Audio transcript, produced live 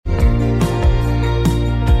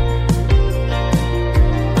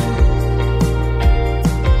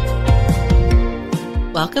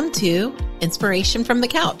Welcome to Inspiration from the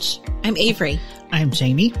Couch. I'm Avery. I'm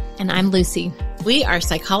Jamie. And I'm Lucy. We are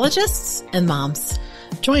psychologists and moms.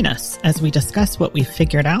 Join us as we discuss what we've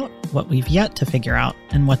figured out, what we've yet to figure out,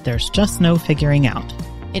 and what there's just no figuring out.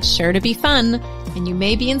 It's sure to be fun, and you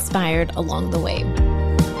may be inspired along the way.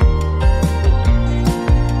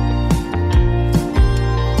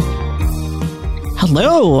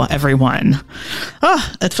 Hello, everyone.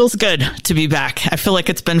 Oh, it feels good to be back. I feel like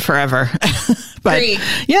it's been forever. But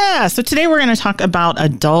yeah, so today we're going to talk about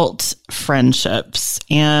adult friendships.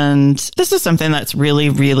 And this is something that's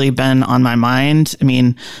really been on my mind. I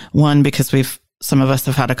mean, one, because some of us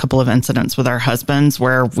have had a couple of incidents with our husbands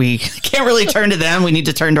where we can't really turn to them. We need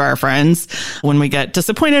to turn to our friends when we get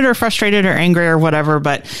disappointed or frustrated or angry or whatever.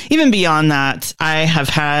 But even beyond that, I have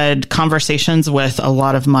had conversations with a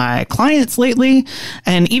lot of my clients lately.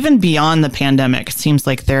 And even beyond the pandemic, it seems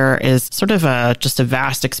like there is sort of just a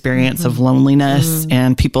vast experience of loneliness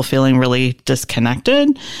and people feeling really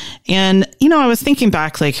disconnected. And, I was thinking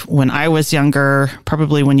back, like when I was younger,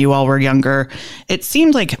 probably when you all were younger, it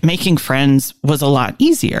seemed like making friends was a lot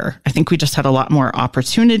easier. I think we just had a lot more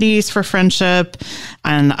opportunities for friendship.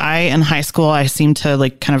 And in high school, I seemed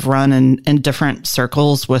to kind of run in different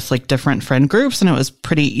circles with different friend groups. And it was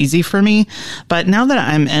pretty easy for me. But now that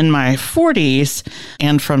I'm in my 40s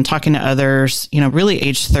and from talking to others, really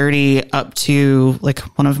age 30 up to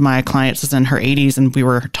one of my clients is in her 80s and we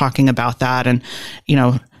were talking about that. And,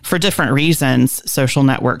 for different reasons, social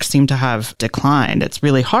networks seem to have declined. It's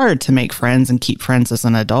really hard to make friends and keep friends as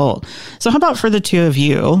an adult. So how about for the two of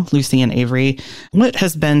you, Lucy and Avery, what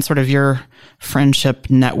has been sort of your friendship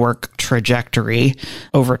network trajectory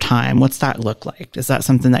over time? What's that look like? Is that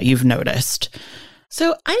something that you've noticed?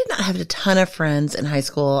 So I did not have a ton of friends in high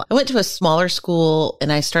school. I went to a smaller school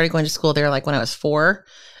and I started going to school there when I was 4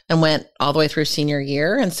 and went all the way through senior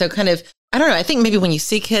year. And so I don't know. I think maybe when you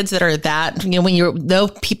see kids that are that, when you know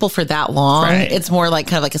people for that long, right, it's more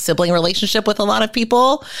kind of like a sibling relationship with a lot of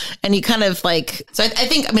people. And you kind of so I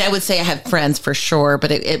think, I would say I had friends for sure,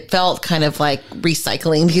 but it felt kind of like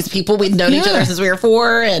recycling these people. We'd known each other since we were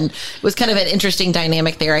 4 and it was kind of an interesting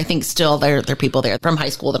dynamic there. I think still there are people there from high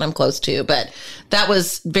school that I'm close to, but that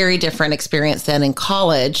was very different experience than in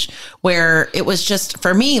college where it was just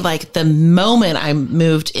for me, the moment I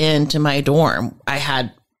moved into my dorm, I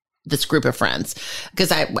had this group of friends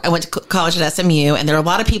because I went to college at SMU and there are a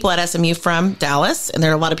lot of people at SMU from Dallas and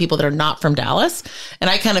there are a lot of people that are not from Dallas.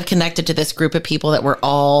 And I kind of connected to this group of people that were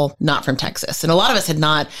all not from Texas. And a lot of us had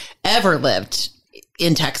not ever lived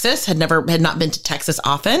in Texas, had not been to Texas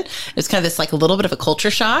often. It was kind of this a little bit of a culture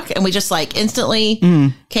shock. And we just instantly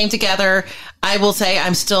came together. I will say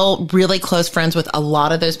I'm still really close friends with a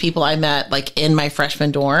lot of those people I met in my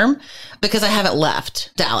freshman dorm because I haven't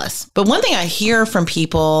left Dallas. But one thing I hear from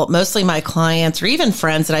people, mostly my clients or even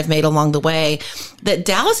friends that I've made along the way, that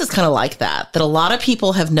Dallas is kind of like that a lot of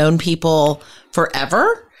people have known people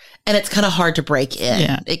forever. And it's kind of hard to break in.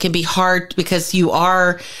 Yeah. It can be hard because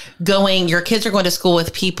your kids are going to school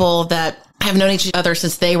with people that have known each other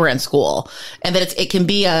since they were in school. And that it can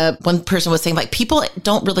be one person was saying people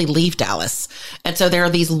don't really leave Dallas. And so there are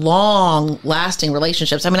these long lasting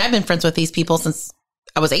relationships. I've been friends with these people since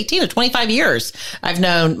I was 18 or 25 years. I've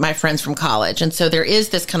known my friends from college. And so there is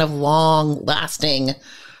this kind of long lasting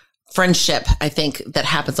friendship, I think, that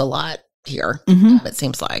happens a lot here. It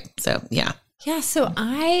seems like. So, yeah. Yeah, so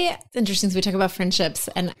it's interesting as we talk about friendships,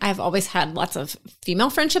 and I've always had lots of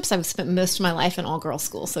female friendships. I've spent most of my life in all-girls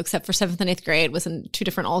school, so except for 7th and 8th grade, was in 2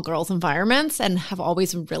 different all-girls environments and have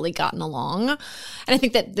always really gotten along. And I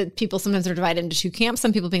think that people sometimes are divided into 2 camps,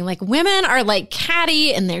 some people being women are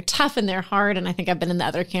catty and they're tough and they're hard, and I think I've been in the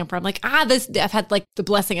other camp where I'm I've had the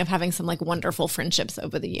blessing of having some wonderful friendships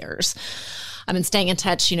over the years. I've been staying in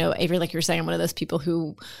touch, Avery, like you were saying, I'm one of those people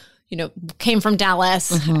who came from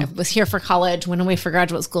Dallas, I was here for college, went away for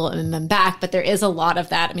graduate school and then back. But there is a lot of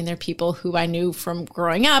that. There are people who I knew from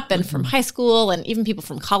growing up and from high school and even people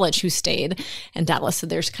from college who stayed in Dallas. So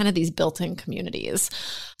there's kind of these built-in communities.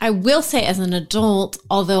 I will say as an adult,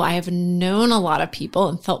 although I have known a lot of people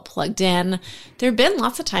and felt plugged in, there have been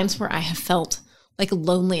lots of times where I have felt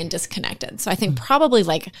lonely and disconnected. So I think probably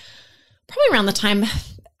around the time,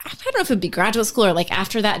 I don't know if it'd be graduate school or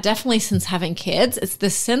after that, definitely since having kids, it's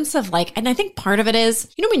this sense of and I think part of it is,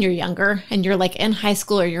 when you're younger and you're in high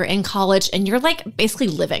school or you're in college and you're basically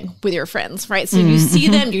living with your friends, right? So you see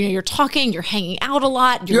them, you're talking, you're hanging out a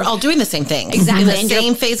lot. You're all doing the same thing. Exactly. In the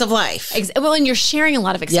same phase of life. Well, and you're sharing a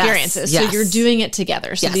lot of experiences. Yes. So you're doing it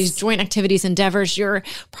together. So these joint activities, endeavors, you're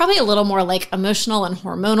probably a little more emotional and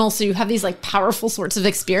hormonal. So you have these powerful sorts of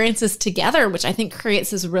experiences together, which I think creates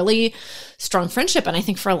this really strong friendship. And I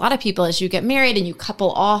think for for a lot of people, as you get married and you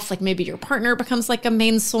couple off, like maybe your partner becomes like a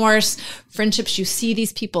main source. Friendships, you see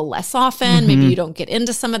these people less often. Maybe you don't get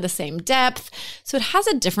into some of the same depth. So it has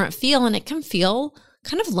a different feel, and it can feel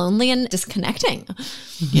kind of lonely and disconnecting.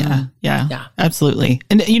 Yeah, absolutely.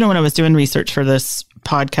 And, when I was doing research for this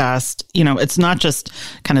podcast, it's not just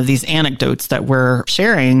kind of these anecdotes that we're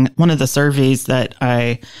sharing. One of the surveys that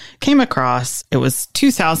I came across, it was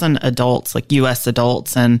 2,000 adults, like US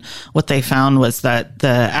adults. And what they found was that the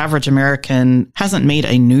average American hasn't made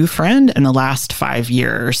a new friend in the last 5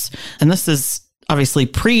 years. And this is obviously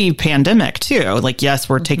pre-pandemic too. Like, yes,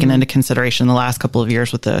 we're taking into consideration the last couple of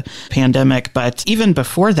years with the pandemic, but even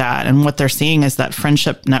before that, and what they're seeing is that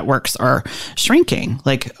friendship networks are shrinking,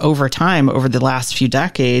 like over time, over the last few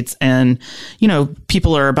decades. And,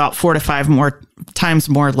 people are about 4 to 5 more times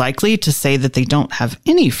more likely to say that they don't have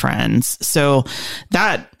any friends. So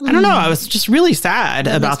that, I don't know, I was just really sad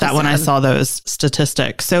about that when I saw those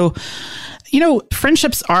statistics. So,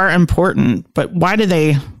 friendships are important, but why do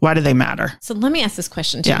they matter? So let me ask this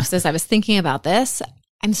question too, because as I was thinking about this,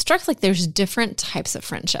 I'm struck like there's different types of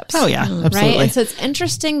friendships. Oh yeah, absolutely. Right. And so it's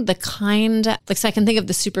interesting the kind, like, so I can think of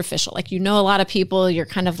the superficial, like, a lot of people, you're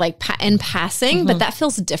kind of like in passing, but that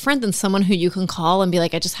feels different than someone who you can call and be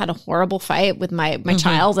like, I just had a horrible fight with my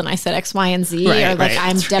child and I said X, Y, and Z, or like,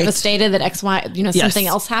 I'm devastated that X, Y, something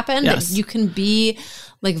else happened. Yes. You can be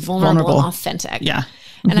like vulnerable and authentic. Yeah.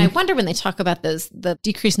 And I wonder when they talk about the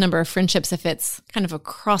decreased number of friendships, if it's kind of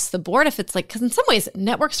across the board, if it's like, because in some ways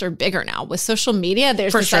networks are bigger now with social media.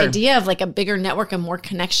 There's this idea of like a bigger network and more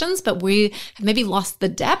connections, but we have maybe lost the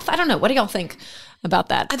depth. I don't know. What do y'all think about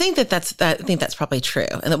that? I think that's probably true.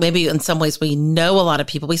 And that maybe in some ways we know a lot of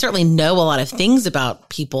people. We certainly know a lot of things about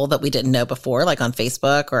people that we didn't know before, like on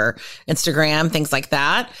Facebook or Instagram, things like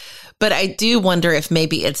that. But I do wonder if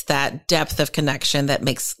maybe it's that depth of connection that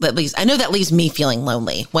leaves me feeling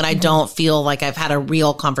lonely when I don't feel like I've had a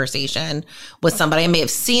real conversation with somebody. I may have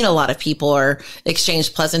seen a lot of people or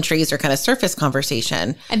exchanged pleasantries or kind of surface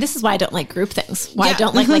conversation. And this is why I don't like group things. Why I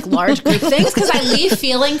don't like large group things, because I leave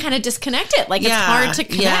feeling kind of disconnected. Like it's hard to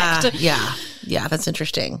connect. Yeah, that's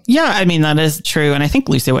interesting. Yeah, I mean, that is true. And I think,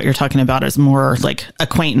 Lucy, what you're talking about is more like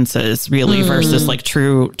acquaintances really versus like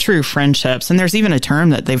true friendships. And there's even a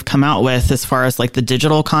term that they've come out with as far as like the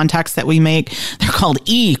digital contacts that we make. They're called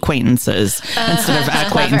e-acquaintances instead of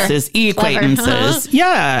acquaintances, e-acquaintances.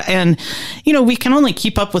 Yeah. And, we can only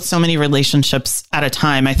keep up with so many relationships at a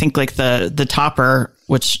time. I think like the topper,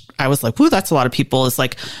 which I was like, whoo, that's a lot of people, is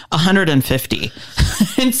like 150.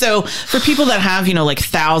 And so for people that have, like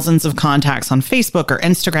thousands of contacts on Facebook or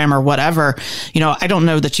Instagram or whatever, I don't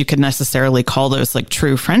know that you could necessarily call those like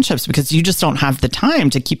true friendships, because you just don't have the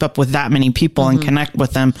time to keep up with that many people and connect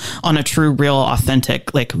with them on a true, real,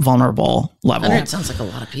 authentic, like vulnerable level. 100 sounds like a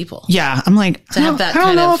lot of people. Yeah. I'm like, I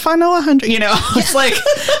don't know if I know 100, it's like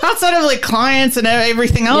outside of like clients and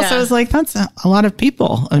everything else, I was like, that's a lot of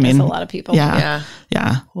people. I mean, that's a lot of people. Yeah.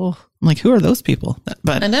 Well, I'm like, who are those people?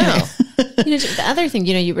 But I know. The other thing,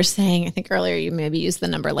 you were saying, I think earlier you maybe used the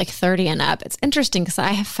number like 30 and up. It's interesting because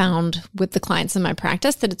I have found with the clients in my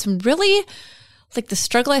practice that it's really like the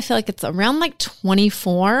struggle. I feel like it's around like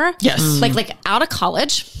 24. Yes. Like out of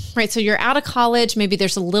college, right? So you're out of college. Maybe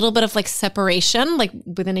there's a little bit of like separation, like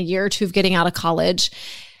within a year or two of getting out of college.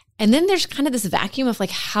 And then there's kind of this vacuum of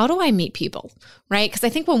like, how do I meet people, right? Because I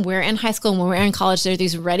think when we're in high school and when we're in college, there are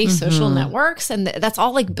these ready social networks, and that's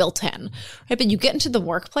all like built in, right? But you get into the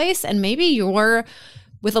workplace and maybe you're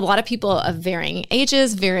with a lot of people of varying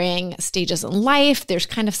ages, varying stages in life. There's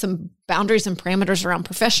kind of some boundaries and parameters around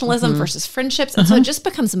professionalism versus friendships. And so it just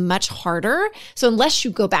becomes much harder. So unless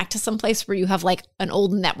you go back to some place where you have like an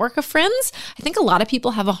old network of friends, I think a lot of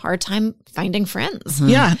people have a hard time finding friends.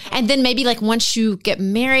 Yeah. And then maybe like once you get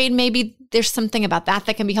married, maybe there's something about that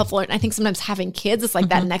can be helpful. And I think sometimes having kids is like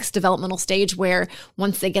that next developmental stage where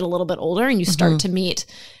once they get a little bit older and you start to meet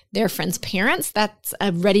their friends' parents, that's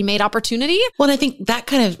a ready-made opportunity. Well, and I think that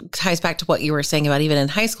kind of ties back to what you were saying about even in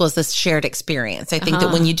high school is this shared experience. I think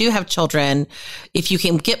that when you do have children, if you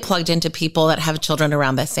can get plugged into people that have children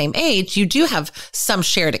around the same age, you do have some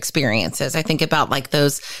shared experiences. I think about like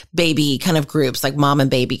those baby kind of groups, like mom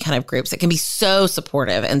and baby kind of groups. It can be so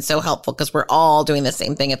supportive and so helpful because we're all doing the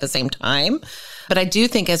same thing at the same time. But I do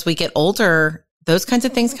think as we get older, those kinds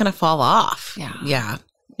of things kind of fall off. Yeah.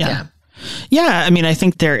 Yeah, I mean, I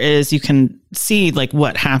think you can see like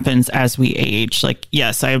what happens as we age. Like,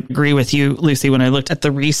 yes, I agree with you, Lucy, when I looked at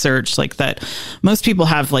the research, like that most people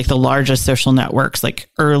have like the largest social networks, like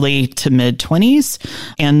early to mid 20s.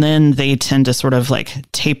 And then they tend to sort of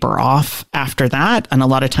like taper off after that. And a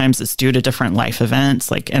lot of times it's due to different life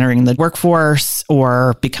events, like entering the workforce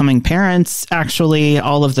or becoming parents. Actually,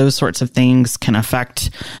 all of those sorts of things can affect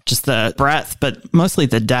just the breadth, but mostly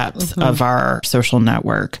the depth of our social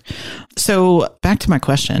network. So back to my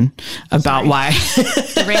question about why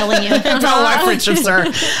Derailing you. about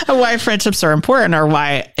why friendships are important or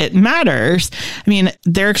why it matters. I mean,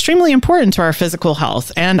 they're extremely important to our physical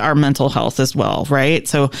health and our mental health as well, right?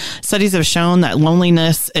 So studies have shown that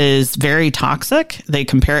loneliness is very toxic. They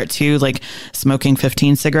compare it to like smoking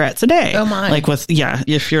 15 cigarettes a day. Oh my. Like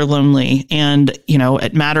if you're lonely, and,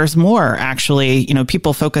 it matters more actually.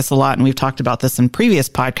 People focus a lot, and we've talked about this in previous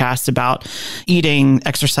podcasts about eating,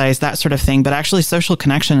 exercise, that sort of thing. But actually social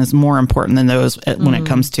connection is more important than those when it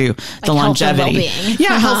comes to the longevity.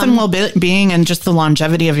 Health and well-being and just the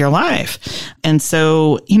longevity of your life. And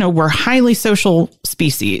so, we're highly social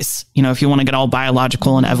species. If you want to get all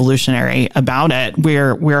biological and evolutionary about it,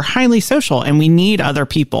 we're highly social, and we need other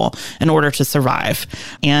people in order to survive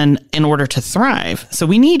and in order to thrive. So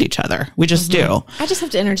we need each other. We just do. I just have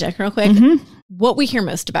to interject real quick. What we hear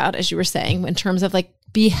most about, as you were saying, in terms of like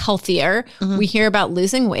be healthier, we hear about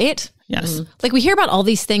losing weight. Yes. Like we hear about all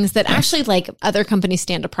these things that actually like other companies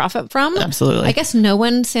stand to profit from. Absolutely. I guess no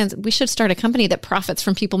one stands. We should start a company that profits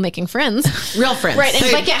from people making friends. Real friends. Right.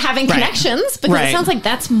 And like having connections, because it sounds like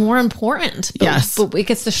that's more important. But it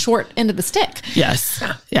gets the short end of the stick. Yes.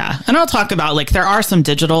 Yeah. And I'll talk about like, there are some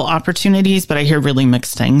digital opportunities, but I hear really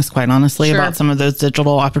mixed things, quite honestly, about some of those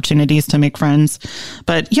digital opportunities to make friends.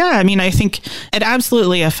 But yeah, I mean, I think it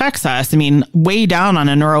absolutely affects us. I mean, way down on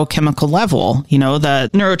a neurochemical level, the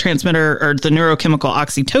neurotransmitter or the neurochemical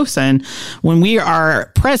oxytocin, when we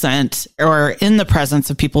are present or in the presence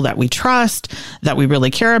of people that we trust, that we really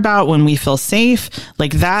care about, when we feel safe,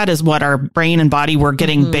 like that is what our brain and body, we're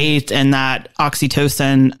getting bathed in that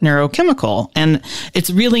oxytocin neurochemical. And it's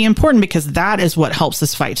really important because that is what helps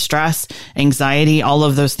us fight stress, anxiety, all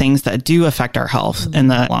of those things that do affect our health in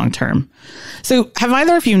the long term. So have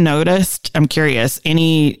either of you noticed, I'm curious,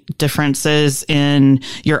 any differences in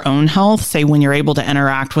your own health, say when you're able to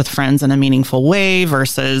interact with friends in a meaningful way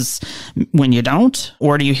versus when you don't?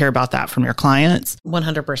 Or do you hear about that from your clients?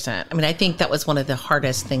 100%. I mean, I think that was one of the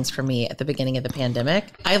hardest things for me at the beginning of the pandemic.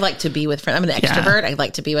 I like to be with friends. I'm an extrovert. I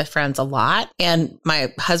like to be with friends a lot. And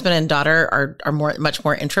my husband and daughter are much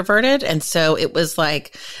more introverted. And so it was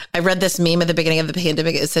like, I read this meme at the beginning of the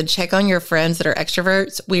pandemic. It said, check on your friends that are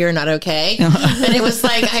extroverts. We are not okay. And it was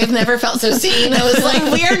like, I've never felt so seen. I was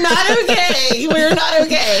like, we are not okay. We're not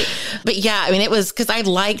okay. But yeah, I mean, it was because I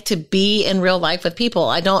like to be in real life with people.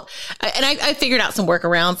 I figured out some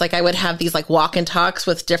workarounds. Like I would have these like walk and talks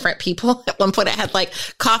with different people. At one point I had like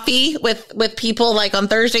coffee with people like on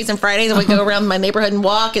Thursdays and Fridays. I would go around my neighborhood and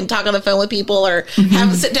walk and talk on the phone with people or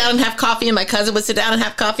sit down and have coffee. And my cousin would sit down and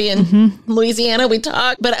have coffee in Louisiana. We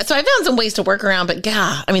talk. But so I found some ways to work around. But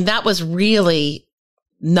yeah, I mean, that was really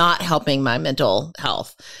not helping my mental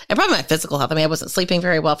health and probably my physical health. I mean, I wasn't sleeping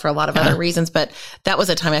very well for a lot of other reasons, but that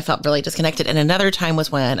was a time I felt really disconnected. And another time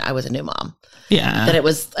was when I was a new mom. Yeah. That it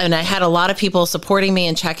was, and I had a lot of people supporting me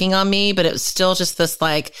and checking on me, but it was still just this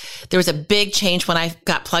like, there was a big change when I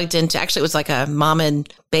got plugged into, actually it was like a mom and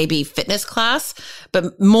baby fitness class,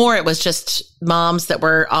 but more it was just moms that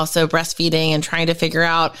were also breastfeeding and trying to figure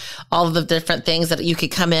out all of the different things that you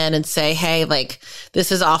could come in and say, hey, like this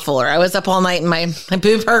is awful, or I was up all night and my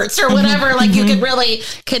boob hurts or whatever. Like you could really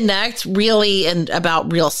connect really and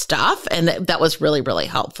about real stuff. And that was really, really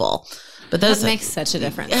helpful. But that makes such a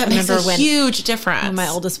difference. Yeah, it makes a huge difference. When my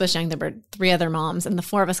oldest was young, there were 3 other moms and the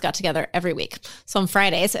 4 of us got together every week. So on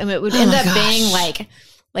Fridays, and it would end up being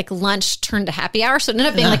like lunch turned to happy hour. So it ended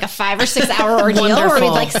up being like a 5 or 6 hour ordeal where we'd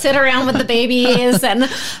like sit around with the babies.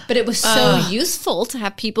 But it was so useful to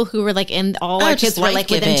have people who were like all our kids were like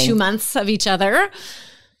within 2 months of each other.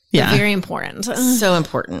 Yeah. Very important. So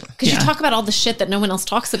important. Because you talk about all the shit that no one else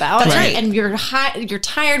talks about. That's right. And you're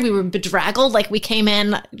tired. We were bedraggled. Like we came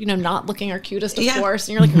in, not looking our cutest, of course.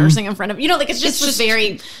 And you're like nursing in front of, like it's just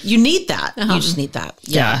very. You need that. You just need that.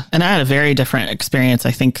 Yeah. And I had a very different experience.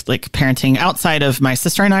 I think like parenting outside of my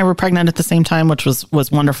sister and I were pregnant at the same time, which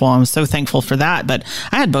was wonderful. I was so thankful for that. But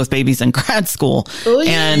I had both babies in grad school. Ooh,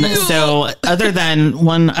 and so other than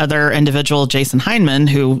one other individual, Jason Heinemann,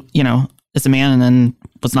 who, is a man and then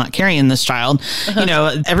was not carrying this child, you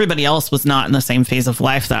know, everybody else was not in the same phase of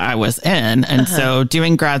life that I was in. And so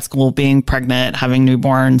doing grad school, being pregnant, having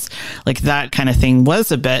newborns, like that kind of thing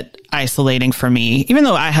was a bit isolating for me, even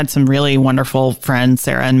though I had some really wonderful friends,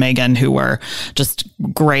 Sarah and Megan, who were just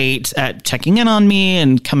great at checking in on me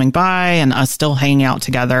and coming by and us still hanging out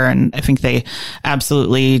together. And I think they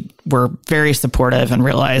absolutely were very supportive and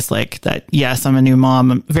realized like that, yes, I'm a new mom,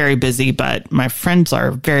 I'm very busy, but my friends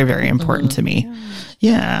are very, very important to me.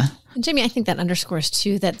 Yeah. And Jamie, I think that underscores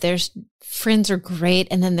too that there's friends are great.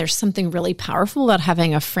 And then there's something really powerful about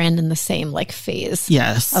having a friend in the same like phase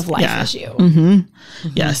of life as you.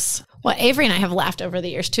 Yes. Well, Avery and I have laughed over the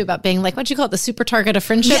years too about being like, what'd you call it? The super target of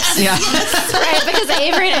friendships? Yes. Right. Because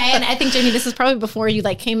Avery and I think, Jamie, this is probably before you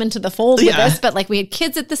like came into the fold with us, but like we had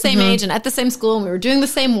kids at the same age and at the same school and we were doing the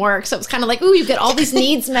same work. So it was kind of like, ooh, you get all these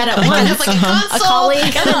needs met at once. It's like a colleague.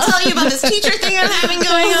 I gotta tell you about this teacher thing I'm having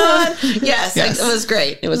going on. Yes. It was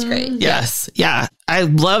great. It was great. Yes. Yeah. I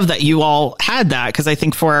love that you all had that because I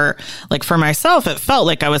think for myself, it felt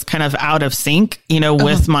like I was kind of out of sync, you know,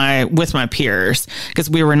 with my peers because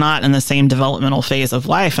we were not in the same developmental phase of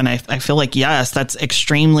life. And I feel like, yes, that's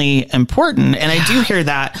extremely important. And I do hear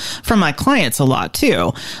that from my clients a lot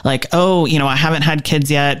too. Like, oh, you know, I haven't had kids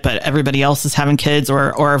yet, but everybody else is having kids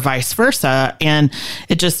or vice versa. And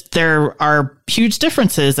it just, there are huge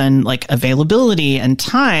differences in like availability and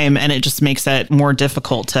time. And it just makes it more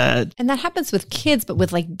difficult to. And that happens with kids, but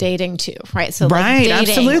with like dating too, right? So like dating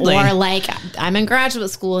absolutely. Or like I'm in graduate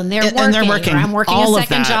school and they're working or I'm working a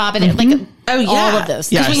second job and like all of those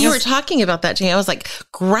things. When you were talking about that, Jamie, I was like,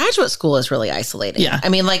 graduate school is really isolating. Yeah. I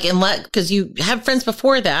mean, like, because you have friends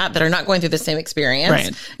before that are not going through the same experience.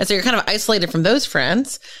 Right. And so you're kind of isolated from those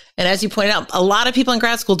friends. And as you pointed out, a lot of people in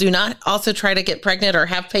grad school do not also try to get pregnant or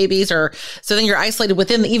have babies so then you're isolated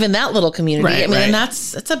within even that little community. Right, I mean, and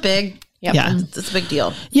it's a big, it's a big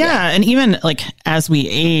deal. Yeah. And even like as we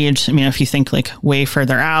age, I mean, if you think like way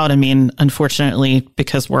further out, I mean, unfortunately,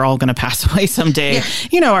 because we're all going to pass away someday,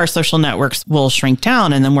 you know, our social networks will shrink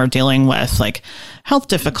down and then we're dealing with like health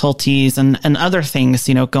difficulties and other things,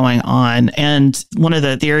 you know, going on. And one of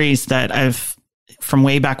the theories that I've from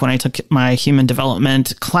way back when I took my human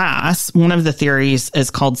development class, one of the theories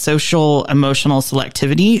is called social emotional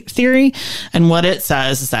selectivity theory. And what it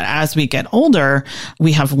says is that as we get older,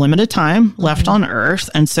 we have limited time left on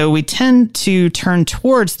Earth. And so we tend to turn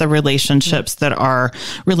towards the relationships that are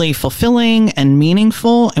really fulfilling and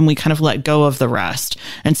meaningful. And we kind of let go of the rest.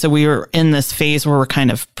 And so we were in this phase where we're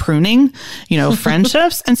kind of pruning, you know,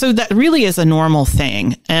 friendships. And so that really is a normal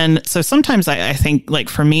thing. And so sometimes I think like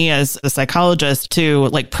for me as a psychologist, to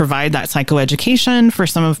like provide that psychoeducation for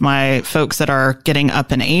some of my folks that are getting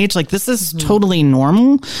up in age. Like this is totally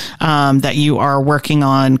normal, that you are working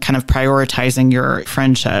on kind of prioritizing your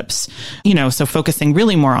friendships, you know, so focusing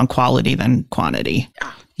really more on quality than quantity.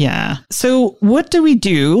 Yeah. So what do we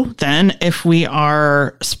do then if we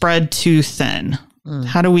are spread too thin?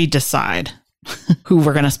 How do we decide who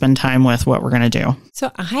we're going to spend time with, what we're going to do?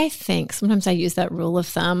 So I think sometimes I use that rule of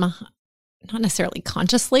thumb, not necessarily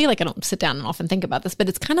consciously, like I don't sit down and often think about this, but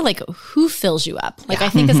it's kind of like who fills you up. Like I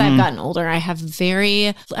think as I've gotten older, I have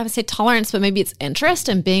I would say tolerance, but maybe it's interest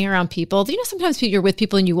in being around people. You know, sometimes you're with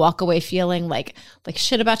people and you walk away feeling like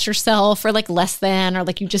shit about yourself or like less than, or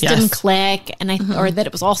like you just didn't click and or that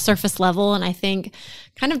it was all surface level. And I think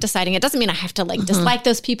kind of deciding, it doesn't mean I have to like dislike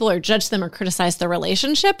those people or judge them or criticize the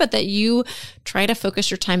relationship, but that you try to focus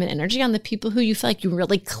your time and energy on the people who you feel like you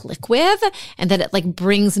really click with and that it like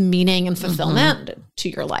brings meaning and fulfillment to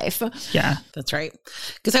your life. Yeah, that's right.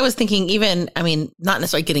 Because I was thinking even, I mean, not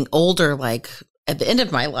necessarily getting older, like at the end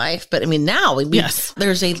of my life, but I mean, now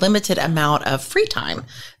there's a limited amount of free time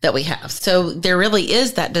that we have. So there really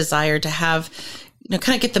is that desire to have, you know,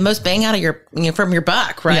 kind of get the most bang out of your, you know, from your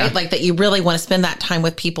buck, right? Yeah. Like that you really want to spend that time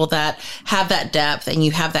with people that have that depth and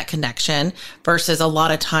you have that connection versus a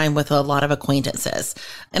lot of time with a lot of acquaintances.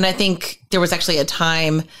 And I think there was actually a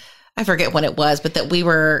time, I forget when it was, but that we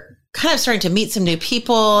were kind of starting to meet some new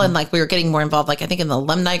people and like we were getting more involved, like I think in the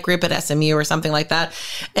alumni group at SMU or something like that.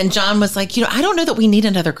 And John was like, you know, I don't know that we need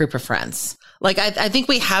another group of friends. Like, I think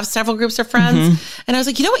we have several groups of friends. And I was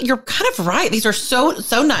like, you know what? You're kind of right. These are so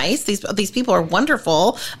nice. These people are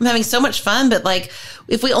wonderful. I'm having so much fun. But like,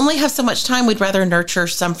 if we only have so much time, we'd rather nurture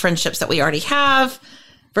some friendships that we already have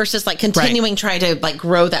versus like continuing trying to like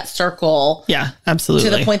grow that circle. Yeah,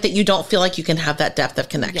 absolutely. To the point that you don't feel like you can have that depth of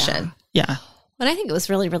connection. Yeah. And I think it was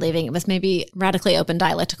really relieving. It was maybe radically open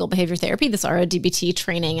dialectical behavior therapy, this RODBT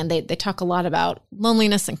training, and they talk a lot about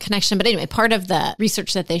loneliness and connection. But anyway, part of the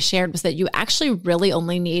research that they shared was that you actually really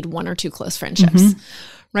only need one or two close friendships,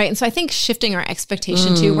 right? And so I think shifting our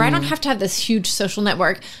expectation to where I don't have to have this huge social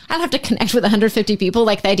network. I don't have to connect with 150 people.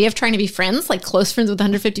 Like the idea of trying to be friends, like close friends with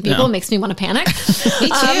 150 people makes me want to panic. Me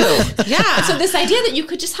too. Yeah. So this idea that you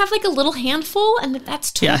could just have like a little handful and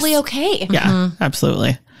that's totally okay. Yeah,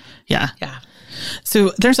 absolutely. Yeah. Yeah. So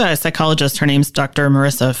there's a psychologist, her name's Dr.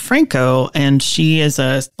 Marissa Franco, and she is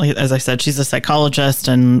as I said, she's a psychologist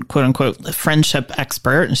and quote unquote friendship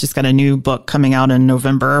expert. And she's got a new book coming out in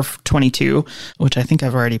November of 22, which I think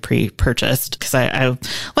I've already pre-purchased because I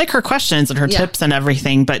like her questions and her tips and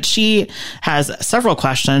everything, but she has several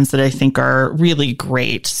questions that I think are really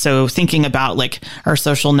great. So thinking about like our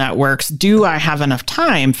social networks, do I have enough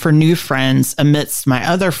time for new friends amidst my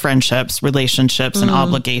other friendships, relationships, and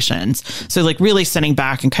obligations? So like really sitting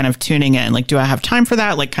back and kind of tuning in, like, do I have time for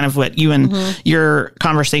that? Like kind of what you and your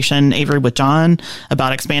conversation, Avery, with John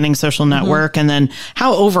about expanding social network. And then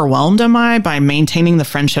how overwhelmed am I by maintaining the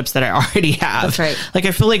friendships that I already have? That's right. Like,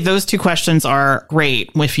 I feel like those two questions are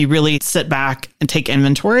great if you really sit back and take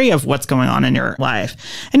inventory of what's going on in your life.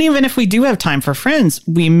 And even if we do have time for friends,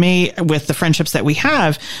 we may, with the friendships that we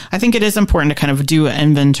have, I think it is important to kind of do an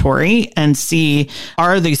inventory and see,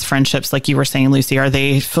 are these friendships, like you were saying, Lucy, are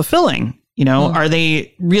they fulfilling? You know, are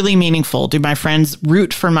they really meaningful? Do my friends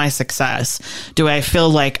root for my success? Do I feel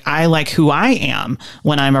like I like who I am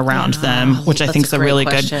when I'm around them? Which I think is a really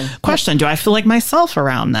good question. Do I feel like myself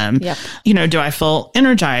around them? You know, do I feel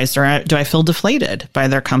energized or do I feel deflated by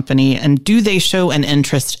their company? And do they show an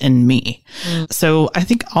interest in me? So I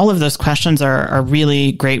think all of those questions are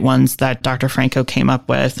really great ones that Dr. Franco came up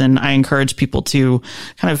with. And I encourage people to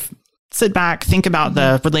kind of sit back, think about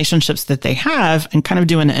the relationships that they have and kind of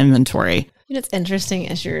do an inventory. You know, it's interesting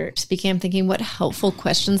as you're speaking, I'm thinking what helpful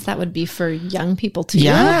questions that would be for young people too.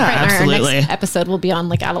 Yeah, right? absolutely. Our next episode will be on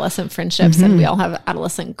like adolescent friendships and we all have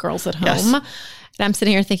adolescent girls at home. Yes. And I'm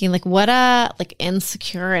sitting here thinking like what a like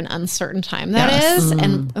insecure and uncertain time that is.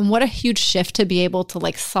 And what a huge shift to be able to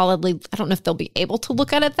like solidly, I don't know if they'll be able to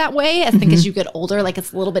look at it that way. I think as you get older, like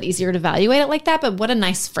it's a little bit easier to evaluate it like that, but what a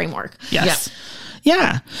nice framework. Yes.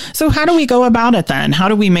 Yeah. So how do we go about it then? How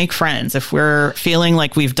do we make friends if we're feeling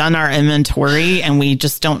like we've done our inventory and we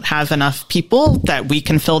just don't have enough people that we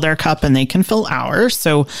can fill their cup and they can fill ours?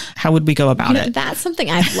 So how would we go about it? That's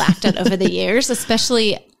something I've laughed at over the years,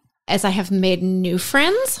 especially as I have made new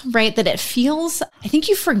friends, right? That it feels, I think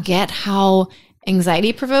you forget how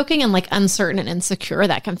anxiety provoking and like uncertain and insecure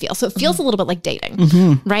that can feel. So it feels a little bit like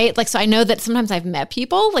dating, right? Like, so I know that sometimes I've met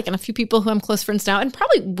people, like, and a few people who I'm close friends now, and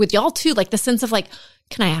probably with y'all too, like the sense of like,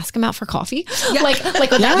 can I ask them out for coffee? Yeah. Like,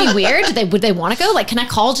 would that be weird? Would they want to go? Like, can I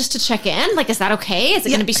call just to check in? Like, is that okay? Is it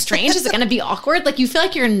going to be strange? Is it going to be awkward? Like, you feel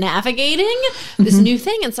like you're navigating this new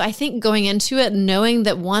thing. And so I think going into it, knowing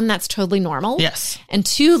that one, that's totally normal. Yes. And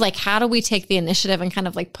two, like, how do we take the initiative and kind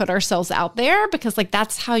of like put ourselves out there? Because like,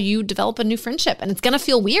 that's how you develop a new friendship. And it's going to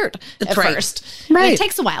feel weird at first. Right. And it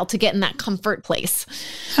takes a while to get in that comfort place.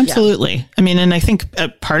 Absolutely. Yeah. I mean, and I think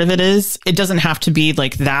part of it is, it doesn't have to be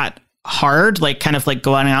like that hard, like kind of like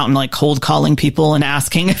going out and like cold calling people and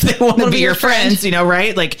asking if they want to be your friends, you know,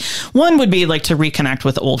 right? Like one would be like to reconnect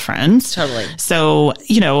with old friends. Totally. So,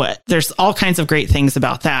 you know, there's all kinds of great things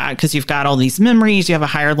about that because you've got all these memories, you have a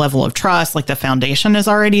higher level of trust, like the foundation is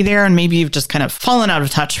already there. And maybe you've just kind of fallen out of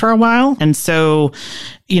touch for a while. And so,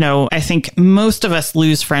 you know, I think most of us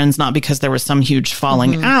lose friends, not because there was some huge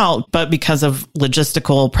falling out, but because of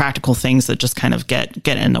logistical, practical things that just kind of get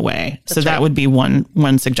in the way. So that would be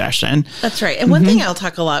one suggestion. That's right. And one thing I'll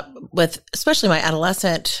talk a lot with, especially my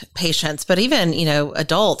adolescent patients, but even, you know,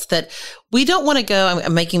 adults, that we don't want to go,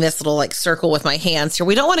 I'm making this little like circle with my hands here.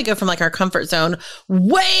 We don't want to go from like our comfort zone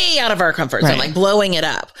way out of our comfort zone, like blowing it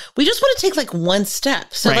up. We just want to take like one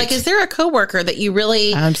step. So like, is there a coworker that you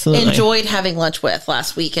really enjoyed having lunch with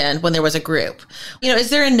last weekend when there was a group? You know,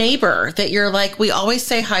 is there a neighbor that you're like, we always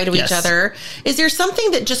say hi to each other? Is there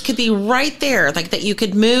something that just could be right there? Like that you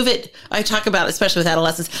could move it. I talk about, especially with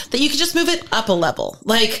adolescents, that you could just move it up a level,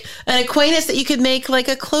 like an acquaintance that you could make like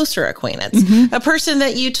a closer acquaintance, a person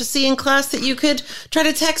that you to see in class that you could try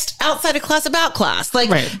to text outside of class about class.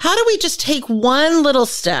 Like, how do we just take one little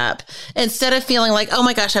step instead of feeling like, oh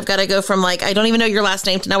my gosh, I've got to go from like, I don't even know your last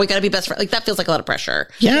name to now we got to be best friends. Like that feels like a lot of pressure.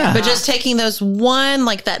 Yeah. But just taking those one,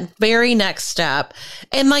 like that very next step.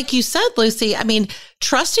 And like you said, Lucy, I mean,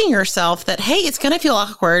 trusting yourself that, hey, it's going to feel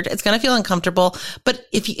awkward. It's going to feel uncomfortable. But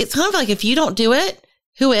it's kind of like, if you don't do it,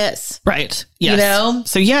 who is? Right. Yes. You know?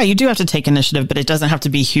 So yeah, you do have to take initiative, but it doesn't have to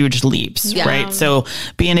be huge leaps, right? So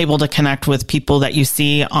being able to connect with people that you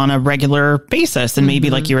see on a regular basis and maybe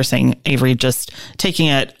like you were saying, Avery, just taking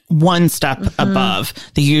it one step above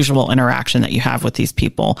the usual interaction that you have with these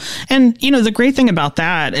people. And, you know, the great thing about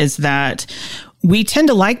that is that we tend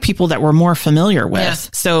to like people that we're more familiar with. Yeah.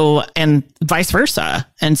 So, and vice versa.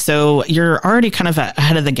 And so you're already kind of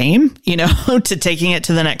ahead of the game, to taking it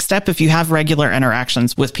to the next step if you have regular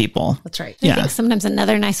interactions with people. That's right. I think sometimes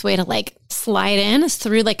another nice way to like slide in is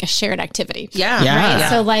through like a shared activity. Yeah. Right. Yeah.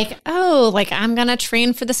 So like, I'm going to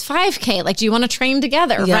train for this 5K. Like, do you want to train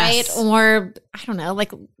together? Yes. Right. Or I don't know,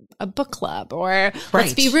 like a book club, or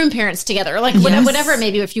let's be room parents together. Like whatever it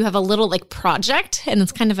may be, if you have a little like project, and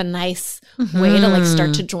it's kind of a nice way to like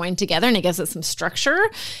start to join together, and it gives it some structure.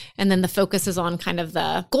 And then the focus is on kind of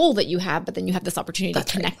the goal that you have, but then you have this opportunity to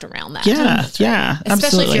connect around that. Yeah. Yeah. Especially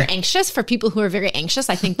absolutely. if you're anxious. For people who are very anxious,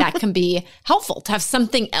 I think that can be helpful to have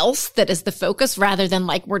something else that is the focus rather than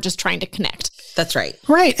like, we're just trying to connect. That's right.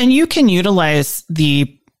 Right. And you can utilize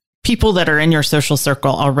the people that are in your social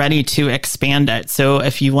circle already to expand it. So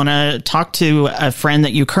if you want to talk to a friend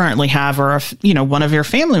that you currently have, or if, one of your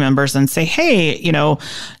family members, and say, hey,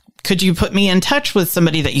 could you put me in touch with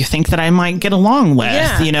somebody that you think that I might get along with,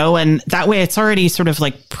 and that way it's already sort of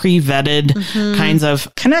like pre-vetted kinds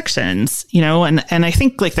of connections, and I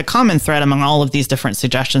think like the common thread among all of these different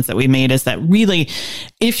suggestions that we made is that really,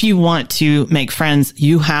 if you want to make friends,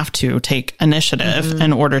 you have to take initiative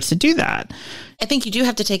in order to do that. I think you do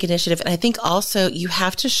have to take initiative. And I think also you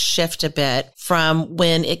have to shift a bit from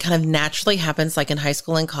when it kind of naturally happens, like in high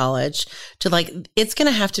school and college, to like, it's going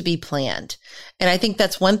to have to be planned. And I think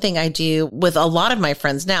that's one thing I do with a lot of my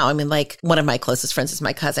friends now. I mean, like one of my closest friends is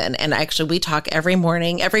my cousin. And actually we talk every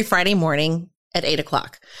Friday morning at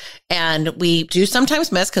 8:00. And we do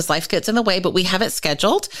sometimes miss because life gets in the way, but we have it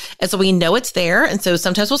scheduled. And so we know it's there. And so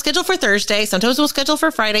sometimes we'll schedule for Thursday. Sometimes we'll schedule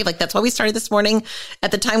for Friday. Like that's why we started this morning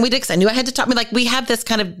at the time we did, because I knew I had to talk. Like we have this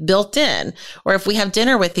kind of built in, or if we have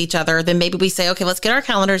dinner with each other, then maybe we say, okay, let's get our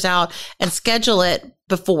calendars out and schedule it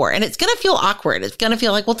before. And it's going to feel awkward. It's going to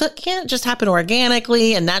feel like, well, it can't just happen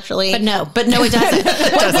organically and naturally. But no, it doesn't.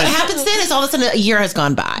 What happens then is all of a sudden a year has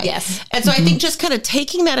gone by. Yes. And so I think just kind of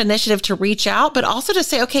taking that initiative to reach out, but also to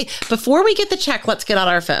say, okay, before we get the check, let's get out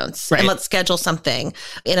our phones and let's schedule something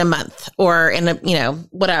in a month or in a,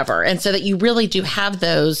 whatever. And so that you really do have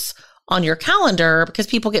those on your calendar, because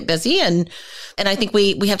people get busy. And I think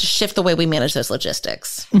we have to shift the way we manage those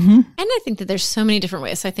logistics. And I think that there's so many different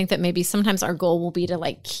ways. So I think that maybe sometimes our goal will be to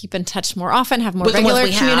like keep in touch more often, have more regular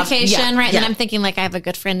communication, right? And I'm thinking like I have a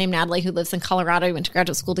good friend named Natalie who lives in Colorado. We went to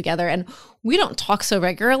graduate school together, and we don't talk so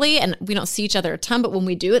regularly and we don't see each other a ton, but when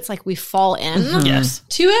we do, it's like we fall in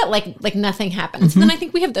to it, like nothing happens. And then I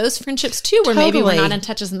think we have those friendships too, where maybe we're not in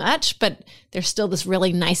touch as much, but there's still this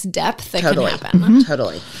really nice depth that can happen.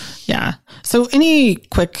 Totally. Yeah. So any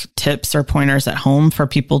quick tips or pointers at home for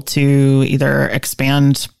people to either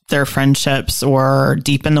expand their friendships or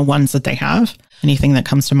deepen the ones that they have? Anything that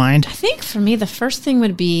comes to mind? I think for me, the first thing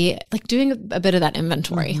would be like doing a bit of that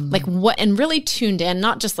inventory, like what, and really tuned in,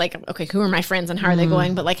 not just like, okay, who are my friends and how are they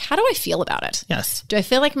going, but like, how do I feel about it? Yes. Do I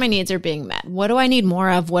feel like my needs are being met? What do I need more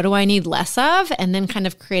of? What do I need less of? And then kind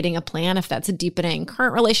of creating a plan, if that's deepening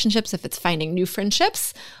current relationships, if it's finding new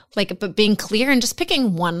friendships, like, but being clear and just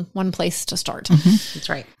picking one place to start. That's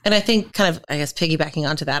right. And I think kind of, I guess, piggybacking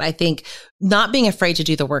onto that, I think not being afraid to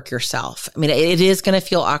do the work yourself. I mean, it is going to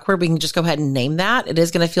feel awkward. We can just go ahead and name that. It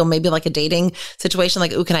is going to feel maybe like a dating situation,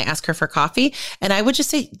 like, ooh, can I ask her for coffee? And I would just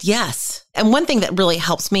say yes. And one thing that really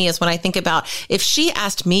helps me is when I think about if she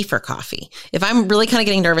asked me for coffee, if I'm really kind of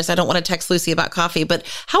getting nervous, I don't want to text Lucy about coffee, but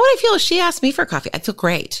how would I feel if she asked me for coffee? I feel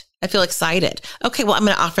great. I feel excited. Okay, well, I'm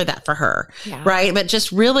going to offer that for her. Yeah. Right. But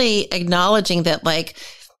just really acknowledging that, like,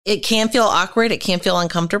 it can feel awkward. It can feel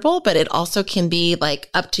uncomfortable, but it also can be like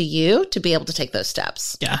up to you to be able to take those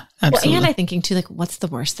steps. Yeah, absolutely. Well, and I'm thinking too, like, what's the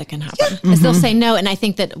worst that can happen? Is they'll say no. And I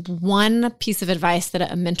think that one piece of advice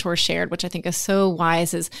that a mentor shared, which I think is so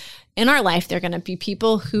wise, is in our life, there are going to be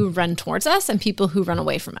people who run towards us and people who run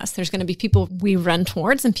away from us. There's going to be people we run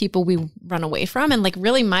towards and people we run away from. And like,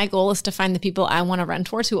 really, my goal is to find the people I want to run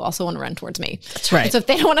towards who also want to run towards me. That's right. And so if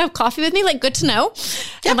they don't want to have coffee with me, like, good to know.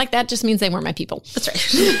 And like, that just means they weren't my people. That's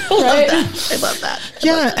right. I love that.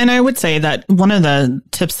 Yeah. And I would say that one of the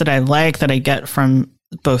tips that I like that I get from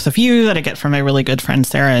both of you, that I get from my really good friends,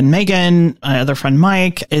 Sarah and Megan, my other friend,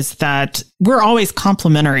 Mike, is that we're always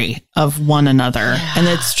complimentary of one another. Yeah. And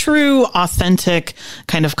it's true, authentic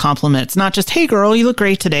kind of compliments, not just, hey girl, you look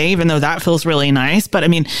great today, even though that feels really nice. But I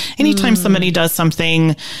mean, anytime somebody does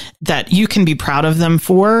something that you can be proud of them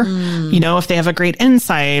for, you know, if they have a great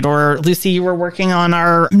insight, or Lucy, you were working on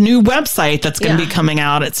our new website that's going to be coming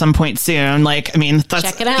out at some point soon. Like, I mean, that's,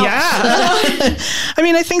 check it out. Yeah. I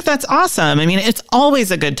mean, I think that's awesome. I mean, it's always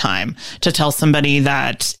a good time to tell somebody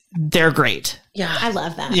that they're great. Yeah. I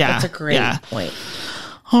love that. Yeah. That's a great point.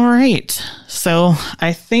 All right. So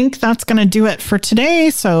I think that's going to do it for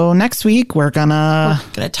today. So next week, we're going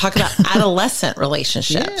to talk about adolescent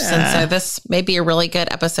relationships. Yeah. And so this may be a really good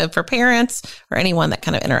episode for parents or anyone that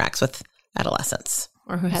kind of interacts with adolescents.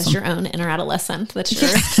 Or who has your own inner adolescent that you're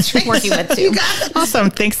working with too. Awesome.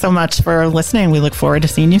 Thanks so much for listening. We look forward to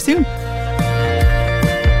seeing you soon.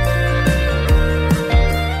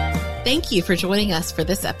 Thank you for joining us for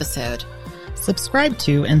this episode. Subscribe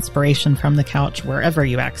to Inspiration from the Couch wherever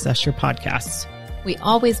you access your podcasts. We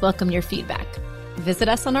always welcome your feedback. Visit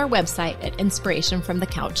us on our website at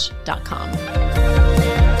inspirationfromthecouch.com.